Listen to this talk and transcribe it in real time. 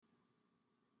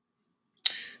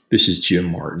This is Jim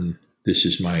Martin. This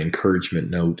is my encouragement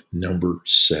note number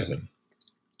 7.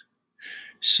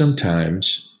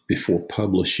 Sometimes before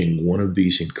publishing one of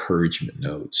these encouragement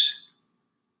notes,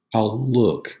 I'll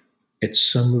look at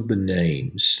some of the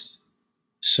names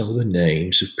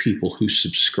of people who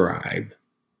subscribe,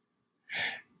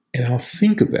 and I'll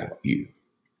think about you.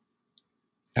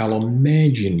 I'll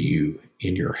imagine you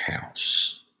in your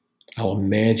house. I'll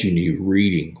imagine you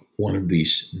reading one of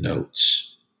these notes.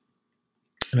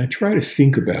 And I try to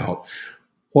think about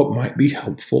what might be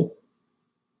helpful,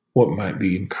 what might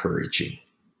be encouraging.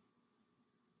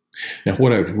 Now,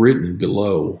 what I've written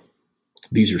below,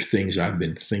 these are things I've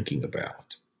been thinking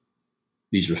about.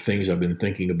 These are things I've been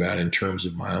thinking about in terms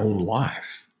of my own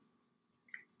life.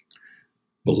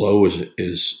 Below,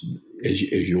 as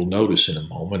you'll notice in a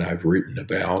moment, I've written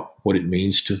about what it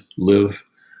means to live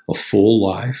a full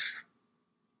life,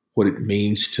 what it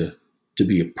means to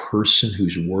be a person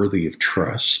who's worthy of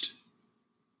trust.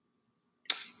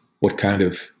 What kind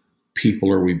of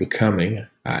people are we becoming?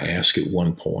 I ask at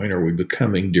one point, are we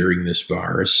becoming during this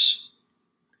virus?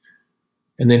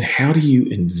 And then how do you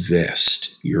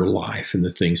invest your life in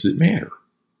the things that matter?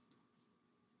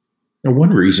 Now, one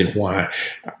reason why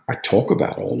I talk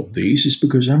about all of these is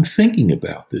because I'm thinking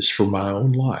about this for my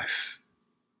own life.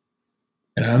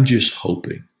 And I'm just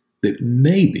hoping that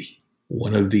maybe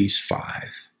one of these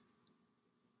 5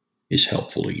 is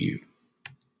helpful to you.